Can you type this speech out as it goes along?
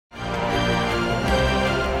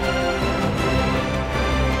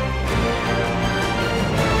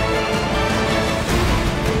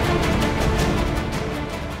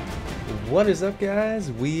What is up,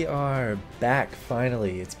 guys? We are back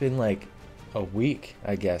finally. It's been like a week,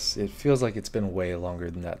 I guess. It feels like it's been way longer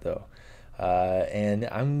than that though. And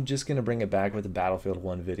I'm just gonna bring it back with a Battlefield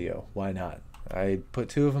 1 video. Why not? I put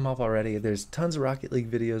 2 of them up already. There's tons of Rocket League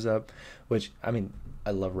videos up, which, I mean, I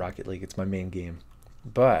love Rocket League. It's my main game.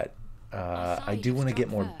 But I do want to get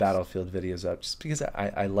more Battlefield videos up just because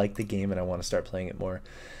I like the game and I want to start playing it more.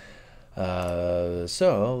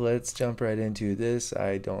 So let's jump right into this.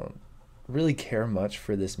 I don't really care much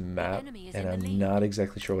for this map, and I'm not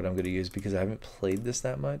exactly sure what I'm going to use because I haven't played this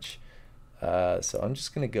that much. So I'm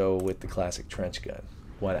just going to go with the classic trench gun.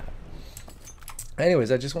 Why not?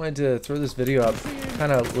 Anyways, I just wanted to throw this video up,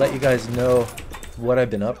 kind of let you guys know what I've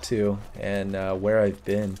been up to and where I've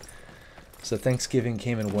been. So Thanksgiving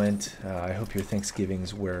came and went. I hope your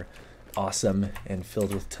Thanksgivings were awesome and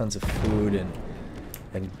filled with tons of food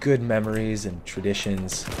and good memories and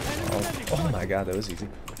traditions. Oh my god, that was easy.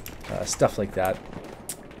 Stuff like that.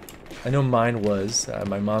 I know mine was.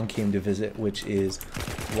 My mom came to visit, which is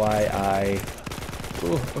why I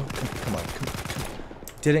come on,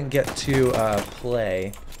 didn't get to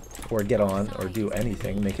play or get on or do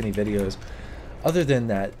anything, make any videos other than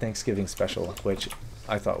that Thanksgiving special, which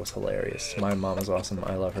I thought was hilarious. My mom is awesome.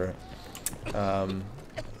 I love her.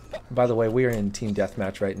 By the way, we are in team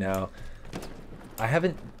deathmatch right now. I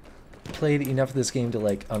haven't played enough of this game to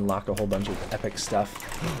like unlock a whole bunch of epic stuff.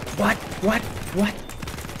 What?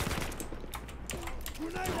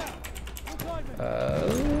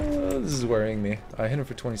 This is worrying me. I hit him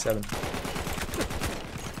for 27.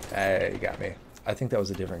 Hey, got me. I think that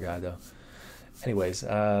was a different guy though. Anyways,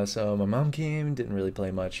 so my mom came, didn't really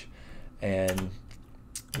play much, and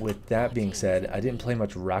with that being said, I didn't play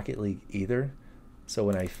much Rocket League either. So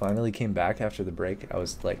when I finally came back after the break, I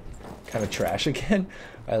was like kind of trash again.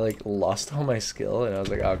 I like lost all my skill and I was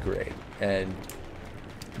like, oh great. And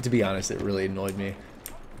to be honest, it really annoyed me.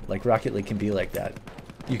 Like Rocket League can be like that.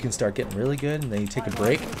 You can start getting really good and then you take a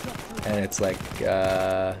break and it's like,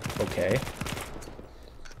 okay.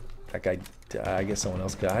 That guy, I guess someone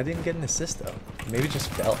else got. I didn't get an assist though. Maybe just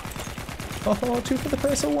fell. Oh, 2 for the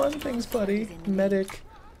price of 1. Thanks, buddy. Medic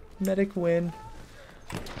win.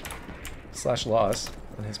 / loss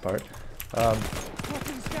on his part.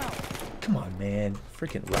 Come on, man.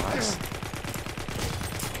 Freaking rocks.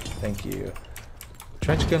 Thank you.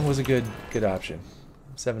 Trench gun was a good option.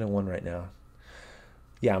 I'm 7-1 right now.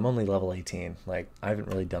 Yeah, I'm only level 18. Like, I haven't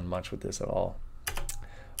really done much with this at all.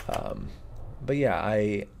 But yeah,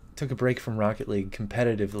 I took a break from Rocket League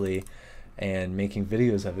competitively and making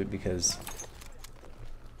videos of it because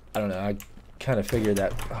I don't know, I kind of figured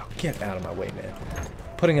that, oh, get out of my way, man.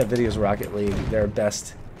 Putting up videos of Rocket League, they're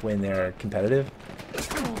best when they're competitive.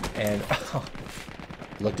 And oh,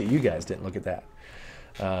 looked at you guys, didn't look at that.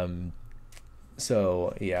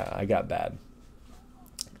 So yeah, I got bad.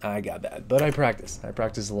 But I practiced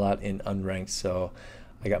a lot in unranked, so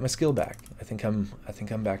I got my skill back. I think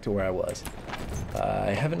I'm back to where I was.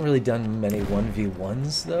 I haven't really done many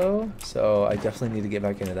 1v1s though, so I definitely need to get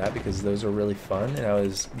back into that because those are really fun, and I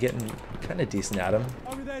was getting kind of decent at them,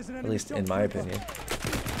 at least in my opinion.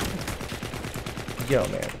 Yo,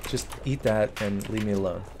 man, just eat that and leave me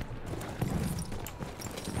alone.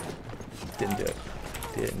 Didn't do it.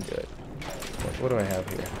 What do I have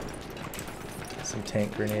here? Some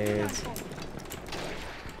tank grenades.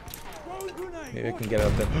 Maybe I can get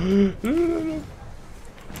up there.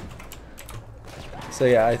 So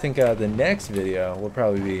yeah, I think the next video will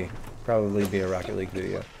probably be a Rocket League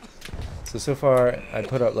video. So far I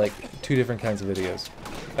put up like 2 different kinds of videos,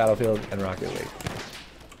 Battlefield and Rocket League.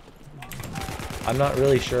 I'm not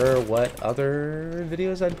really sure what other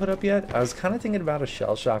videos I'd put up yet. I was kind of thinking about a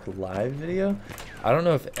Shell Shock Live video. I don't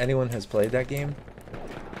know if anyone has played that game,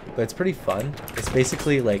 but it's pretty fun. It's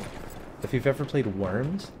basically like, if you've ever played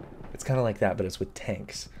Worms, it's kind of like that, but it's with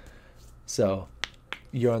tanks. So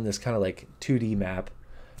you're on this kind of like 2D map,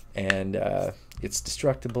 and it's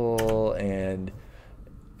destructible, and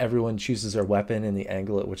everyone chooses their weapon and the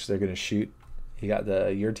angle at which they're going to shoot. You got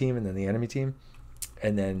your team and then the enemy team,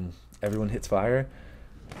 and then everyone hits fire,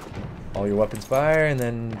 all your weapons fire, and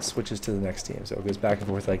then switches to the next team. So it goes back and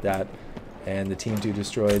forth like that, and the team to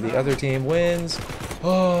destroy the other team wins.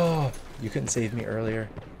 Oh, you couldn't save me earlier.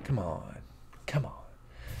 Come on.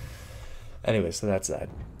 Anyway, so that's that.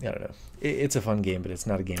 I don't know. It's a fun game, but it's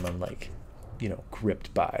not a game I'm like, you know,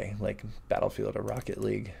 gripped by like Battlefield or Rocket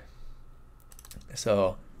League.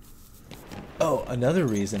 So, oh, another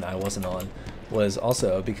reason I wasn't on was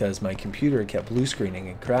also because my computer kept blue screening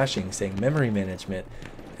and crashing, saying memory management,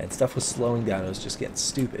 and stuff was slowing down. It was just getting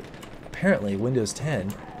stupid. Apparently, Windows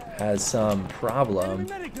 10 has some problem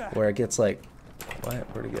where it gets like What?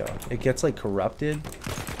 Where'd it go? It gets like corrupted.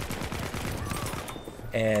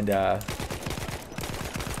 And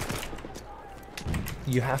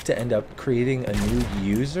you have to end up creating a new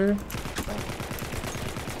user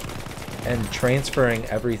and transferring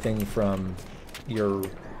everything from your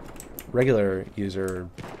regular user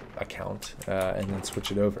account and then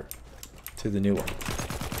switch it over to the new one.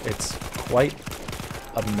 It's quite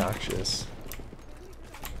obnoxious.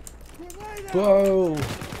 Whoa!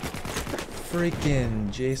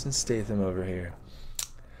 Freaking Jason Statham over here.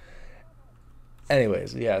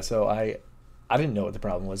 Anyways, yeah, so I didn't know what the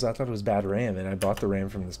problem was. I thought it was bad RAM, and I bought the RAM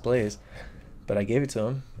from this place, but I gave it to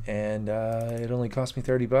them, and it only cost me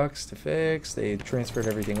 30 bucks to fix. They transferred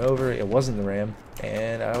everything over. It wasn't the RAM,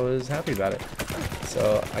 and I was happy about it.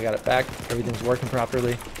 So I got it back. Everything's working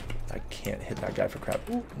properly. I can't hit that guy for crap.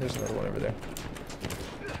 Ooh, there's another one over there.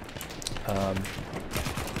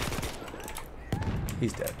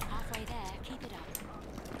 He's dead.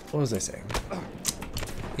 What was I saying?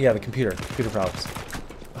 Yeah, the computer problems.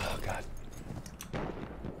 Oh god.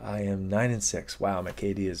 I am 9-6. Wow, my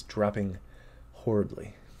KD is dropping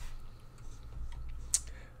horribly.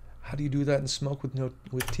 How do you do that in smoke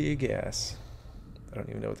with tear gas? I don't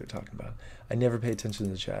even know what they're talking about. I never pay attention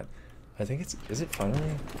to the chat. I think is it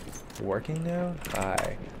finally working now?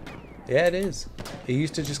 Hi. Yeah, it is. It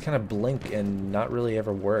used to just kind of blink and not really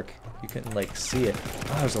ever work. You couldn't like see it.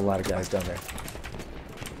 Oh, there's a lot of guys down there.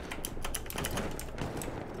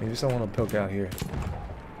 Maybe someone will poke out here.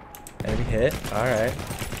 Enemy hit. Alright.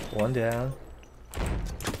 One down.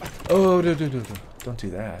 Oh, don't do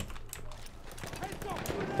that.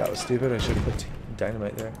 That was stupid. I should have put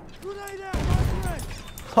dynamite there.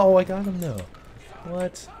 Oh, I got him though.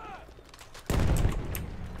 What?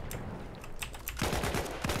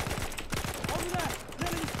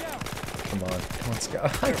 Come on,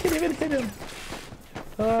 Scout. I can't even hit him.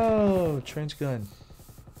 Oh, trench gun.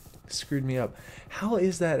 Screwed me up. How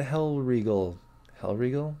is that Hellriegel?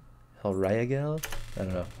 Hellriegel? Hellriegel? I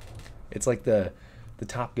don't know. It's like the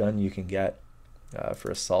top gun you can get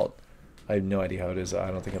for assault. I have no idea how it is. I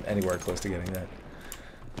don't think I'm anywhere close to getting that.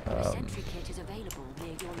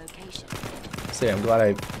 So yeah, I'm glad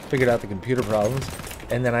I figured out the computer problems.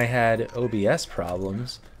 And then I had OBS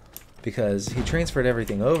problems because he transferred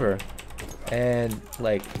everything over, and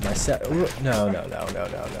like my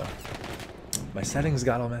no. My settings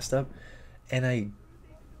got all messed up, and I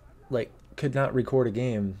like could not record a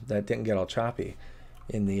game that didn't get all choppy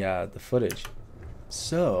in the footage.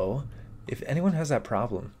 So if anyone has that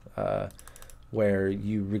problem where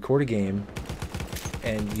you record a game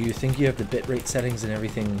and you think you have the bitrate settings and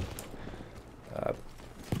everything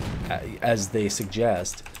as they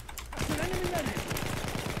suggest,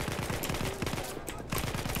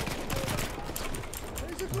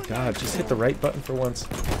 oh god, just hit the right button for once.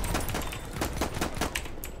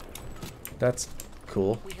 That's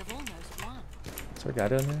cool. Is there a guy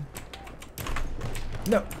down there?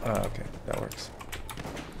 No. Oh, okay, that works.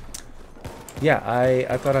 Yeah,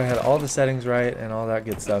 I thought I had all the settings right and all that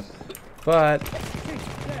good stuff, but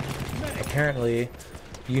apparently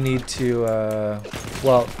you need to,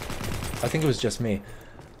 well, I think it was just me.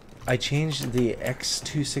 I changed the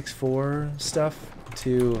X264 stuff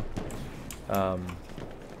to,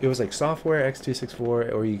 it was like software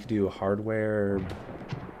X264, or you could do hardware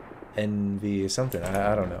NV something.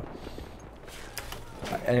 I don't know.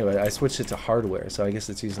 Anyway, I switched it to hardware, so I guess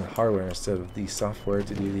it's using the hardware instead of the software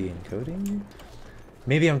to do the encoding.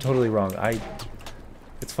 Maybe I'm totally wrong.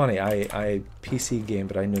 It's funny. I PC game,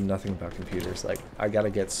 but I know nothing about computers. Like, I gotta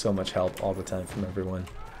get so much help all the time from everyone.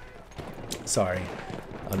 Sorry,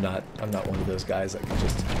 I'm not one of those guys that can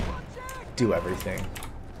just do everything.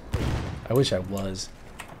 I wish I was.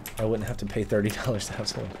 I wouldn't have to pay $30 to have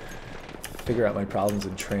someone figure out my problems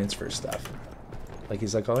and transfer stuff. Like,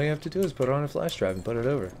 he's like, all you have to do is put it on a flash drive and put it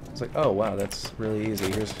over. It's like, oh wow, that's really easy.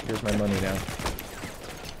 Here's my money now.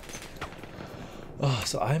 Oh,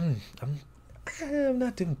 so I'm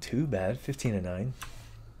not doing too bad. 15-9.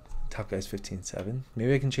 Top guy's 15-7.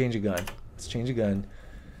 Maybe I can change a gun. Let's change a gun.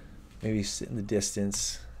 Maybe sit in the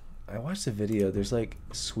distance. I watched a video. There's like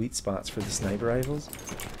sweet spots for the sniper rifles,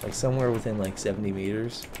 like somewhere within like 70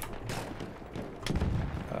 meters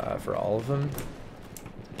for all of them,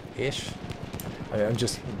 ish. I'm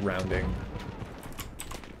just rounding.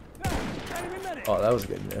 Oh, that was a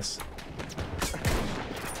good miss.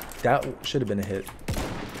 That should have been a hit.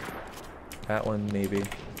 That one, maybe.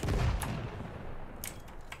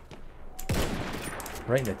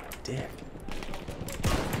 Right in the dick.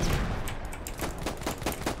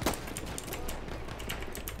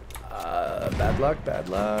 Bad luck, bad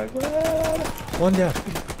luck. One down.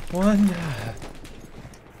 One down.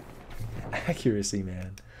 accuracy,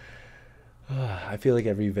 man. I feel like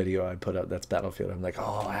every video I put up that's Battlefield, I'm like,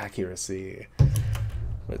 oh, accuracy.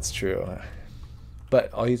 But it's true.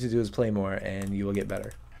 But all you have to do is play more and you will get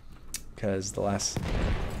better. Because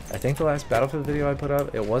I think the last Battlefield video I put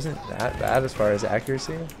up, it wasn't that bad as far as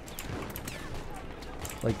accuracy.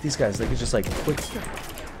 Like these guys, they could just like quick.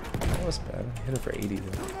 That was bad. I hit it for 80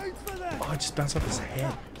 though. Oh, it just bounced off his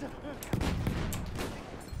head.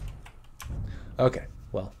 Okay,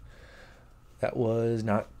 well, that was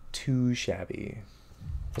not too shabby.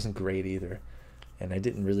 Wasn't great either. And I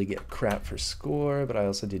didn't really get crap for score, but I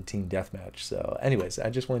also did team deathmatch. So anyways,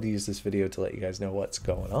 I just wanted to use this video to let you guys know what's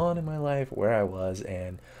going on in my life, where I was,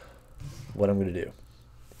 and what I'm going to do.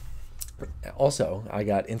 Also, I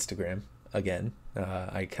got Instagram again.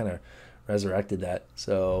 I kind of resurrected that.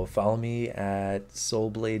 So follow me at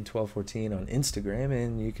soulblade1214 on Instagram,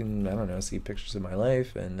 and you can, I don't know, see pictures of my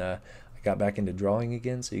life. And I got back into drawing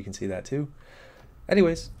again, so you can see that too.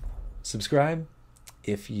 Anyways, subscribe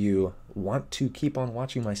if you want to keep on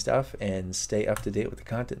watching my stuff and stay up to date with the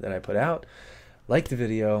content that I put out. Like the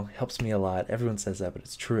video, helps me a lot. Everyone says that, but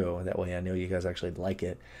it's true. That way I know you guys actually like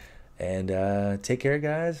it. And take care,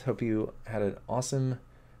 guys. Hope you had an awesome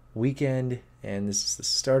weekend, and this is the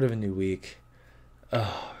start of a new week.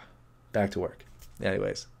 Oh, back to work.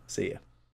 Anyways, see ya.